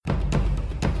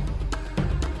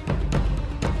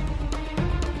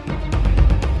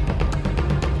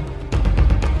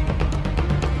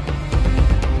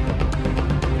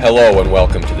Hello and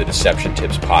welcome to the Deception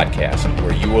Tips Podcast,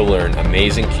 where you will learn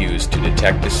amazing cues to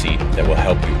detect deceit that will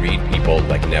help you read people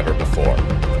like never before.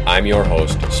 I'm your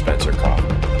host, Spencer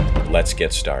Kaufman. Let's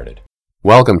get started.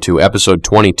 Welcome to episode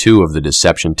 22 of the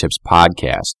Deception Tips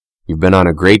Podcast. You've been on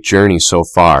a great journey so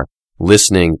far,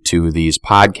 listening to these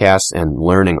podcasts and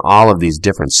learning all of these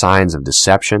different signs of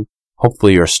deception.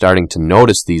 Hopefully you're starting to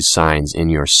notice these signs in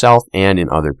yourself and in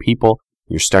other people.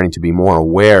 You're starting to be more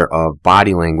aware of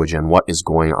body language and what is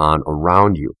going on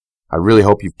around you. I really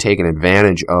hope you've taken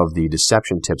advantage of the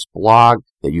Deception Tips blog,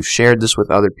 that you've shared this with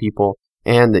other people,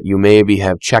 and that you maybe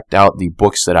have checked out the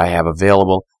books that I have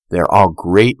available. They're all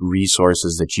great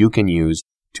resources that you can use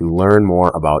to learn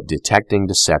more about detecting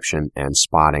deception and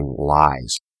spotting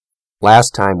lies.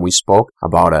 Last time we spoke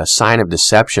about a sign of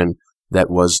deception that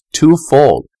was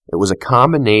twofold. It was a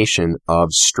combination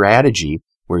of strategy,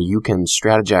 where you can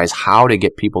strategize how to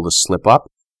get people to slip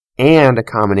up, and a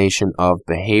combination of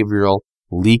behavioral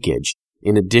leakage.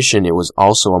 In addition, it was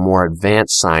also a more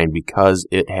advanced sign because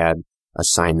it had a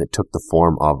sign that took the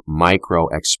form of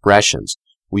micro-expressions.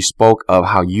 We spoke of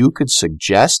how you could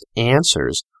suggest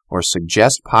answers or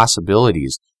suggest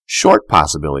possibilities, short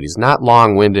possibilities, not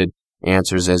long-winded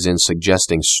answers as in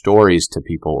suggesting stories to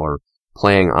people or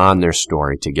playing on their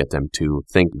story to get them to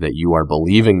think that you are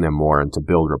believing them more and to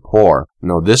build rapport.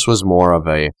 No, this was more of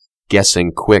a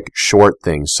guessing quick, short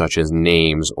things such as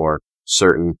names or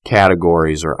certain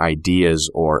categories or ideas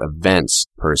or events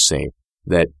per se,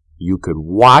 that you could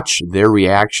watch their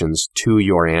reactions to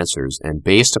your answers, and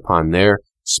based upon their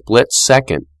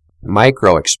split-second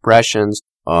micro-expressions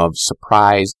of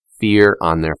surprise, fear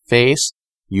on their face,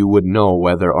 you would know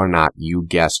whether or not you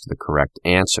guessed the correct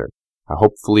answer.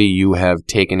 Hopefully you have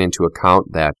taken into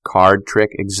account that card trick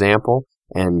example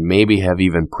and maybe have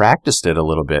even practiced it a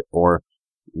little bit or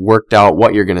worked out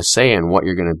what you're going to say and what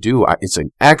you're going to do. It's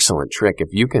an excellent trick. If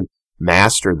you can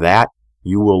master that,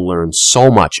 you will learn so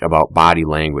much about body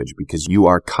language because you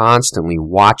are constantly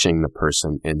watching the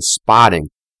person and spotting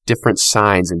different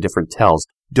signs and different tells.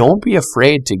 Don't be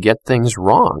afraid to get things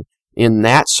wrong. In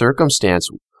that circumstance,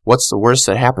 what's the worst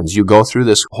that happens? You go through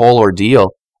this whole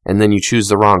ordeal and then you choose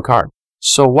the wrong card.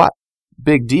 So what?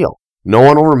 Big deal. No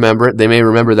one will remember it. They may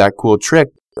remember that cool trick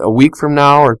a week from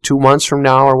now or 2 months from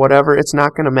now or whatever. It's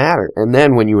not going to matter. And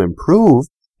then when you improve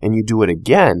and you do it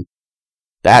again,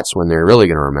 that's when they're really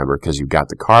going to remember because you got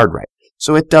the card right.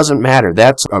 So it doesn't matter.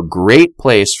 That's a great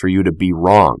place for you to be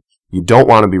wrong. You don't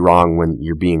want to be wrong when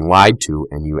you're being lied to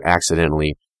and you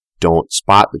accidentally don't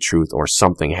spot the truth or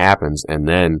something happens and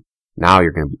then now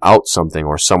you're going to be out something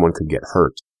or someone could get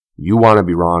hurt. You want to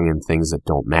be wrong in things that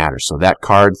don't matter. So that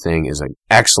card thing is an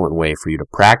excellent way for you to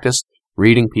practice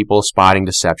reading people, spotting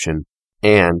deception,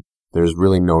 and there's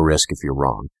really no risk if you're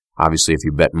wrong. Obviously, if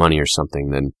you bet money or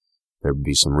something, then there would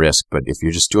be some risk. But if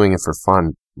you're just doing it for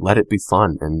fun, let it be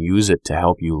fun and use it to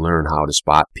help you learn how to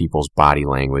spot people's body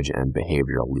language and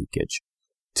behavioral leakage.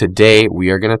 Today,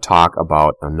 we are going to talk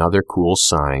about another cool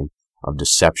sign of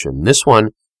deception. This one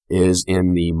is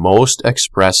in the most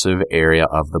expressive area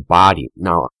of the body.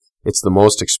 Now, it's the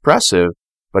most expressive,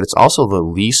 but it's also the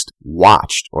least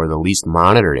watched or the least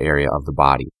monitored area of the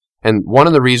body. And one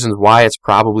of the reasons why it's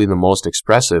probably the most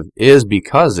expressive is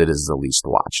because it is the least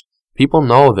watched. People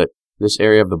know that this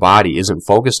area of the body isn't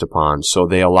focused upon, so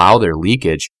they allow their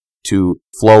leakage to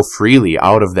flow freely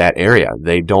out of that area.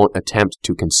 They don't attempt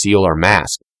to conceal or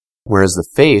mask. Whereas the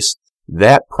face,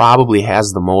 that probably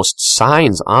has the most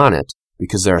signs on it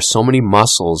because there are so many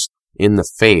muscles in the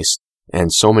face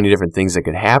and so many different things that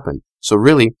could happen. So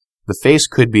really, the face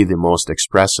could be the most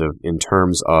expressive in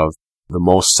terms of the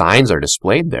most signs are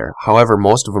displayed there. However,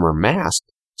 most of them are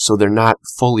masked, so they're not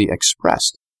fully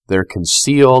expressed. They're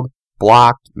concealed,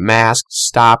 blocked, masked,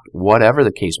 stopped, whatever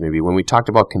the case may be. When we talked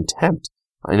about contempt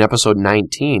in episode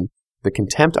 19, the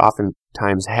contempt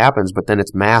oftentimes happens, but then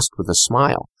it's masked with a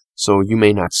smile. So you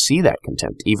may not see that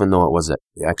contempt, even though it was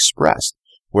expressed.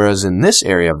 Whereas in this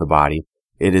area of the body,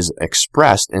 it is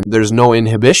expressed, and there's no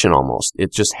inhibition almost.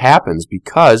 It just happens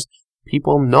because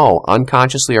people know,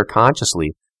 unconsciously or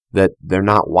consciously, that they're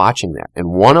not watching that. And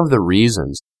one of the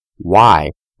reasons why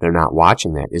they're not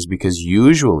watching that is because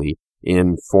usually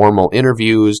in formal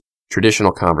interviews,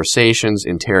 traditional conversations,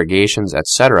 interrogations,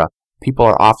 etc., people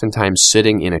are oftentimes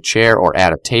sitting in a chair or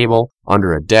at a table,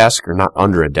 under a desk, or not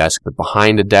under a desk, but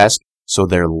behind a desk, so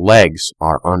their legs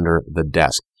are under the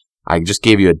desk. I just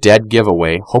gave you a dead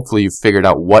giveaway. Hopefully you figured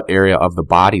out what area of the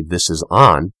body this is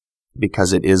on,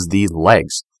 because it is the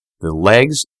legs. The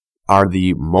legs are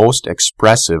the most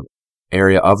expressive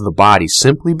area of the body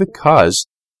simply because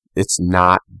it's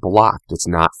not blocked. It's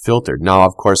not filtered. Now,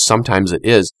 of course, sometimes it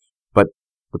is, but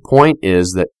the point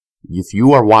is that If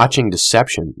you are watching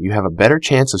deception, you have a better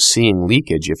chance of seeing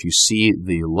leakage if you see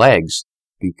the legs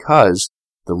because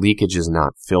the leakage is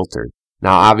not filtered.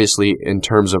 Now, obviously, in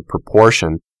terms of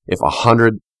proportion, if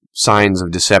 100 signs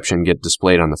of deception get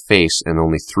displayed on the face and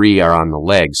only 3 are on the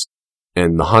legs,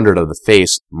 and the 100 of the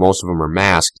face, most of them are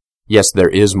masked, yes, there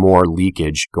is more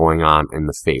leakage going on in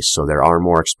the face. So there are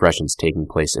more expressions taking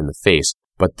place in the face,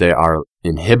 but they are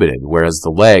inhibited. Whereas the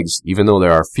legs, even though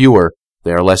there are fewer,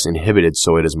 they are less inhibited,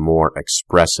 so it is more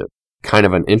expressive. Kind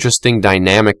of an interesting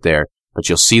dynamic there, but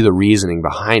you'll see the reasoning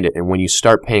behind it. And when you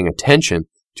start paying attention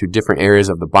to different areas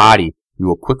of the body, you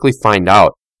will quickly find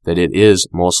out that it is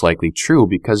most likely true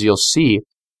because you'll see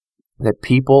that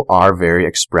people are very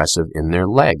expressive in their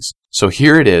legs. So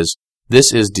here it is.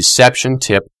 This is deception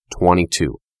tip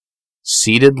 22.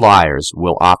 Seated liars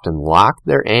will often lock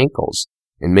their ankles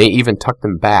and may even tuck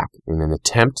them back in an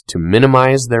attempt to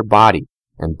minimize their body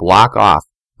and block off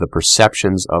the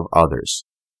perceptions of others.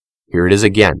 Here it is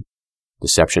again.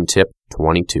 Deception tip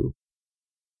 22.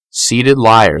 Seated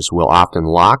liars will often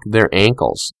lock their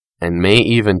ankles and may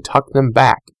even tuck them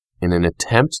back in an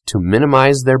attempt to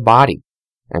minimize their body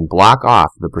and block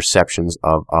off the perceptions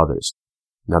of others.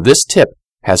 Now this tip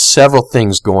has several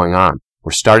things going on.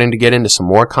 We're starting to get into some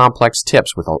more complex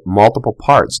tips with multiple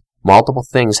parts, multiple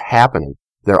things happening.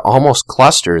 They're almost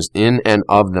clusters in and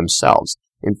of themselves.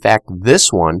 In fact,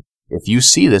 this one, if you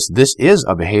see this, this is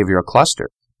a behavioral cluster.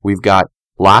 We've got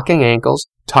locking ankles,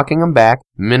 tucking them back,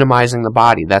 minimizing the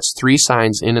body. That's 3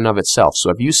 signs in and of itself. So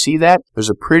if you see that, there's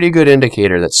a pretty good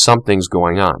indicator that something's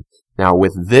going on. Now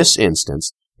with this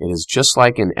instance, it is just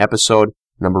like in episode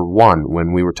number 1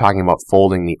 when we were talking about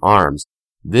folding the arms.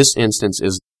 This instance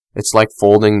it's like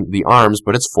folding the arms,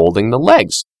 but it's folding the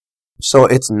legs. So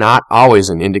it's not always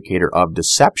an indicator of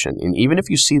deception. And even if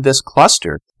you see this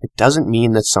cluster, it doesn't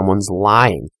mean that someone's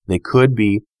lying. They could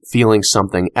be feeling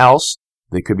something else.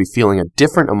 They could be feeling a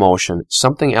different emotion.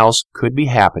 Something else could be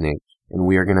happening. And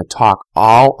we are going to talk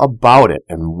all about it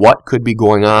and what could be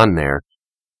going on there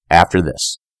after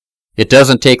this. It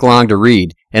doesn't take long to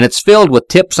read, and it's filled with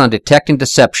tips on detecting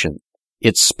deception.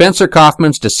 It's Spencer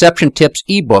Coffman's Deception Tips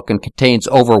ebook and contains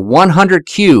over 100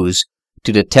 cues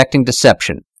to detecting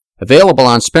deception. Available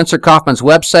on Spencer Coffman's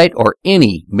website or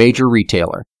any major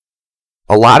retailer.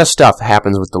 A lot of stuff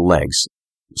happens with the legs.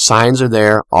 Signs are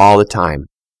there all the time.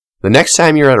 The next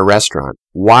time you're at a restaurant,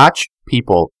 watch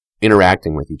people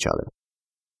interacting with each other.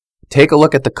 Take a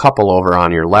look at the couple over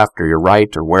on your left or your right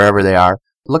or wherever they are.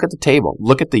 Look at the table.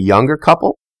 Look at the younger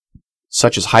couple,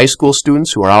 such as high school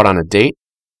students who are out on a date.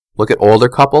 Look at older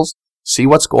couples. See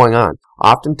what's going on.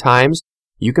 Oftentimes,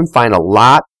 you can find a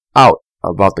lot out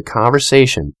about the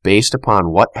conversation based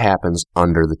upon what happens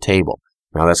under the table.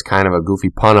 Now, that's kind of a goofy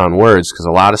pun on words because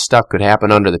a lot of stuff could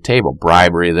happen under the table.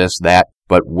 Bribery, this, that.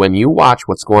 But when you watch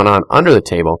what's going on under the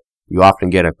table, you often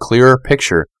get a clearer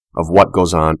picture of what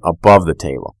goes on above the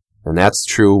table. And that's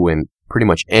true in pretty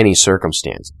much any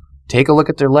circumstance. Take a look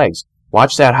at their legs.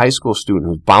 Watch that high school student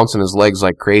who's bouncing his legs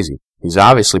like crazy. He's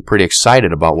obviously pretty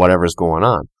excited about whatever's going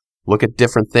on. Look at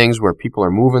different things where people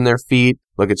are moving their feet.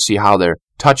 See how they're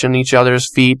touching each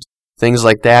other's feet. Things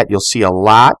like that. You'll see a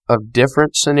lot of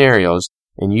different scenarios.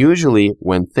 And usually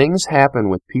when things happen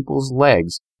with people's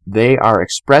legs, they are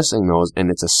expressing those, and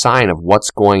it's a sign of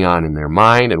what's going on in their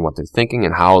mind and what they're thinking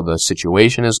and how the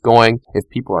situation is going. If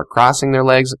people are crossing their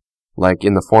legs, like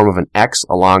in the form of an X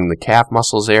along the calf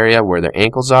muscles area where their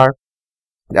ankles are,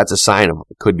 that's a sign of,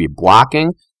 it could be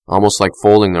blocking, almost like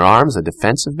folding their arms, a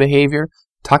defensive behavior.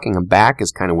 Tucking them back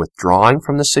is kind of withdrawing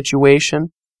from the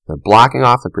situation. They're blocking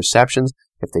off the perceptions.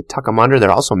 If they tuck them under,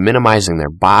 they're also minimizing their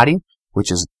body,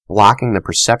 which is blocking the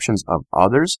perceptions of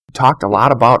others. We talked a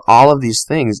lot about all of these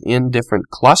things in different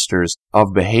clusters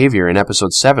of behavior. In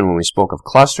episode 7, when we spoke of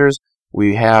clusters,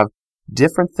 we have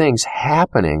different things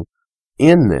happening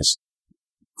in this.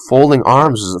 Folding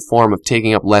arms is a form of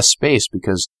taking up less space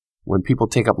because when people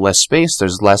take up less space,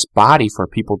 there's less body for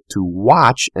people to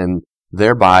watch, and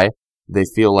thereby they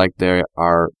feel like they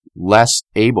are less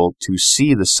able to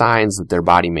see the signs that their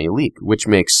body may leak, which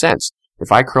makes sense.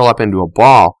 If I curl up into a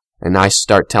ball and I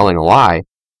start telling a lie,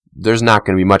 there's not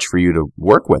going to be much for you to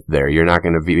work with there. You're not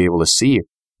going to be able to see.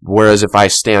 Whereas if I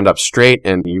stand up straight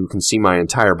and you can see my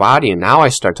entire body and now I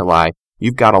start to lie,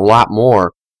 you've got a lot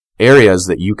more areas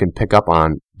that you can pick up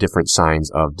on different signs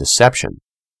of deception.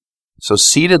 So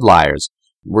seated liars,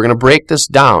 we're going to break this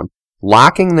down.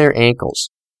 Locking their ankles.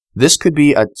 This could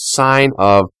be a sign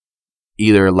of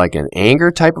either like an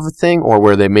anger type of a thing or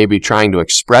where they may be trying to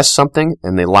express something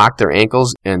and they lock their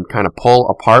ankles and kind of pull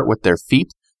apart with their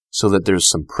feet so that there's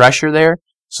some pressure there,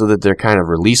 so that they're kind of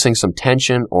releasing some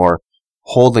tension or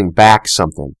holding back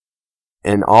something.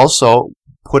 And also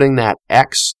putting that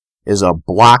X is a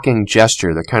blocking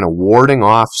gesture. They're kind of warding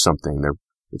off something.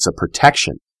 It's a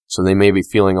protection. So they may be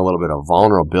feeling a little bit of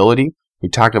vulnerability. We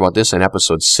talked about this in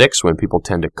episode 6 when people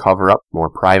tend to cover up more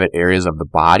private areas of the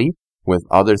body with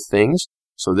other things.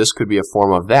 So this could be a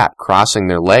form of that. Crossing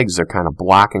their legs, they're kind of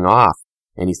blocking off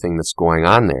anything that's going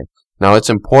on there. Now it's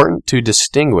important to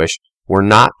distinguish. We're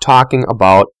not talking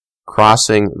about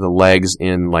crossing the legs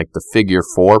in like the figure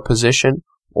 4 position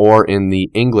or in the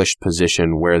English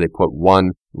position where they put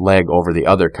one leg over the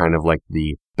other, kind of like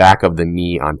the back of the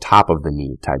knee on top of the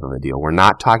knee type of a deal. We're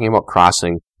not talking about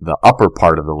crossing the upper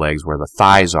part of the legs where the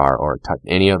thighs are or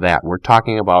any of that. We're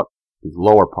talking about the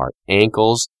lower part,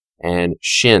 ankles and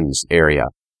shins area,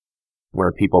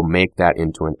 where people make that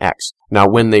into an X. Now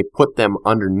when they put them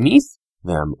underneath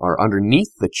them or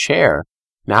underneath the chair,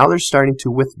 now they're starting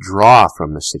to withdraw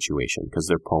from the situation because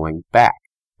they're pulling back.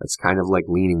 That's kind of like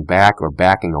leaning back or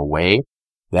backing away.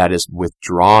 That is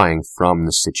withdrawing from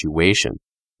the situation.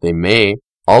 They may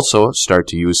also start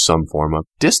to use some form of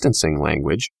distancing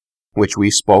language, which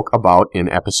we spoke about in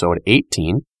episode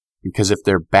 18, because if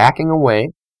they're backing away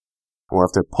or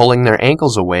if they're pulling their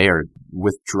ankles away or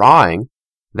withdrawing,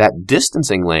 that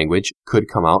distancing language could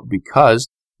come out because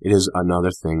it is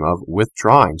another thing of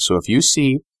withdrawing. So if you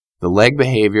see the leg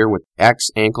behavior with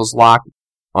X, ankles locked,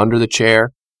 under the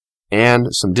chair, and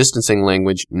some distancing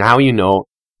language, now you know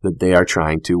that they are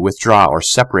trying to withdraw or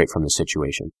separate from the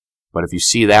situation. But if you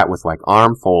see that with like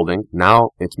arm folding, now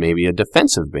it's maybe a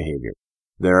defensive behavior.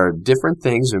 There are different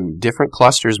things and different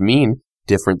clusters mean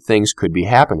different things could be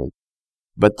happening.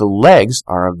 But the legs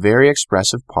are a very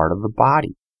expressive part of the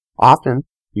body. Often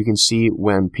you can see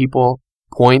when people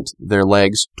point their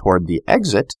legs toward the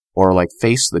exit or like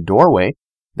face the doorway,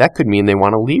 that could mean they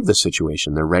want to leave the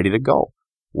situation. They're ready to go.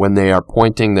 When they are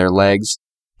pointing their legs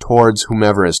towards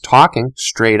whomever is talking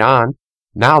straight on,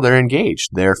 now they're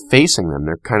engaged. They're facing them.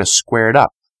 They're kind of squared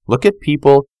up. Look at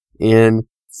people in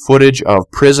footage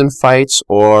of prison fights,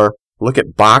 or look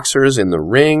at boxers in the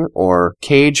ring or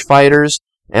cage fighters,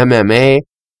 MMA.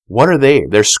 What are they?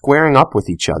 They're squaring up with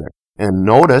each other. And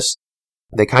notice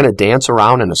they kind of dance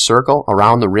around in a circle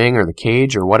around the ring or the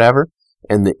cage or whatever.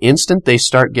 And the instant they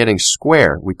start getting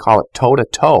square, we call it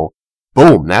toe-to-toe,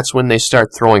 boom, that's when they start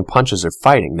throwing punches or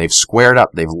fighting. They've squared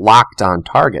up. They've locked on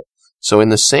target. So in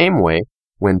the same way,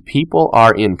 when people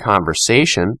are in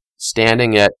conversation,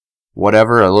 standing at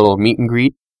whatever, a little meet and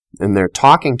greet, and they're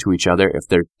talking to each other, if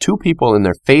they're two people and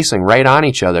they're facing right on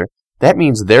each other, that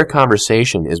means their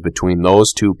conversation is between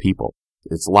those two people.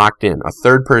 It's locked in. A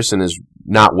third person is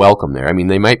not welcome there. I mean,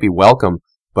 they might be welcome,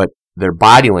 but their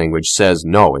body language says,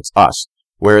 no, it's us.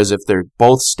 Whereas if they're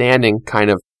both standing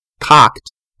kind of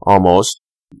cocked, almost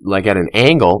like at an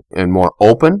angle and more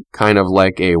open, kind of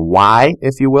like a Y,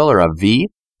 if you will, or a V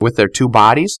with their two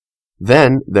bodies,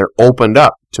 then they're opened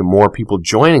up to more people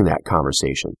joining that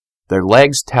conversation. Their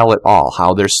legs tell it all,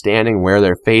 how they're standing, where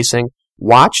they're facing.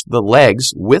 Watch the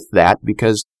legs with that,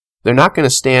 because they're not going to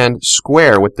stand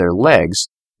square with their legs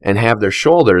and have their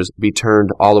shoulders be turned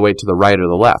all the way to the right or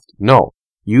the left. No.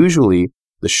 Usually,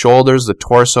 the shoulders, the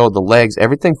torso, the legs,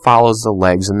 everything follows the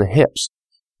legs and the hips.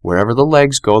 Wherever the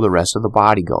legs go, the rest of the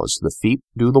body goes. The feet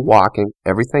do the walking.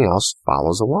 Everything else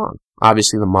follows along.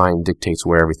 Obviously, the mind dictates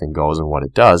where everything goes and what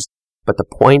it does. But the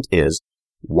point is,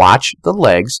 watch the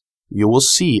legs. You will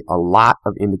see a lot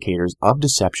of indicators of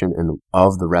deception and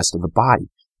of the rest of the body.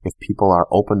 If people are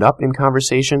opened up in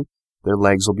conversation, their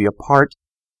legs will be apart,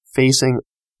 facing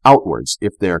outwards.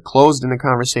 If they're closed in a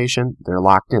conversation, they're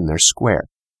locked in. They're square.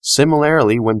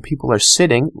 Similarly, when people are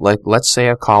sitting, like let's say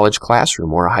a college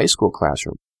classroom or a high school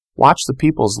classroom, watch the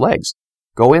people's legs.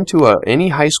 Go into any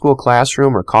high school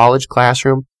classroom or college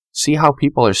classroom, see how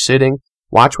people are sitting,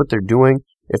 watch what they're doing.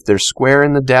 If they're square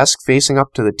in the desk facing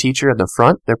up to the teacher at the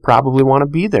front, they probably want to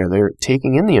be there. They're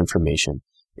taking in the information.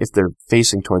 If they're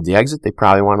facing toward the exit, they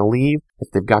probably want to leave.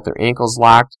 If they've got their ankles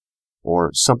locked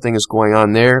or something is going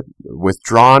on there,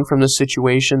 withdrawn from the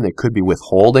situation, they could be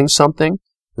withholding something.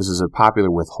 This is a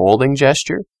popular withholding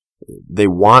gesture. They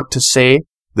want to say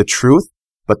the truth,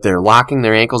 but they're locking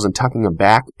their ankles and tucking them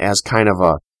back as kind of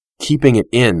a keeping it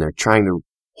in. They're trying to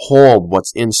hold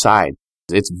what's inside.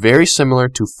 It's very similar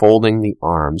to folding the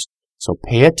arms. So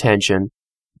pay attention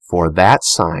for that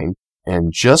sign.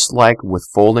 And just like with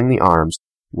folding the arms,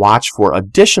 watch for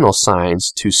additional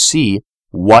signs to see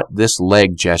what this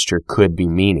leg gesture could be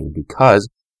meaning, because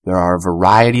there are a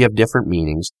variety of different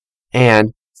meanings.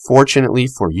 And fortunately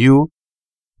for you,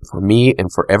 for me,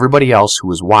 and for everybody else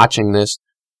who is watching this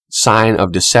sign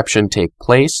of deception take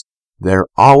place, there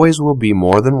always will be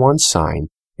more than one sign,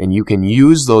 and you can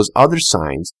use those other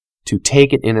signs to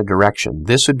take it in a direction.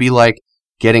 This would be like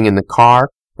getting in the car,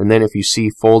 and then if you see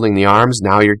folding the arms,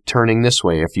 now you're turning this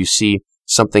way. If you see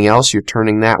something else, you're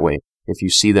turning that way. If you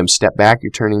see them step back,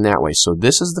 you're turning that way. So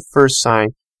this is the first sign,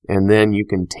 and then you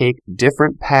can take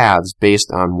different paths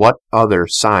based on what other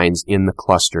signs in the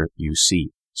cluster you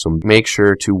see. So make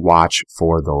sure to watch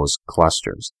for those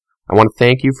clusters. I want to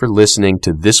thank you for listening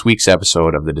to this week's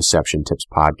episode of the Deception Tips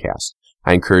Podcast.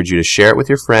 I encourage you to share it with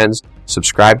your friends,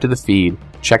 subscribe to the feed,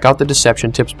 check out the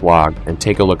Deception Tips blog, and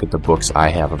take a look at the books I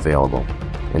have available.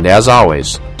 And as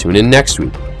always, tune in next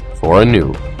week for a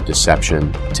new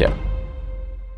Deception Tip.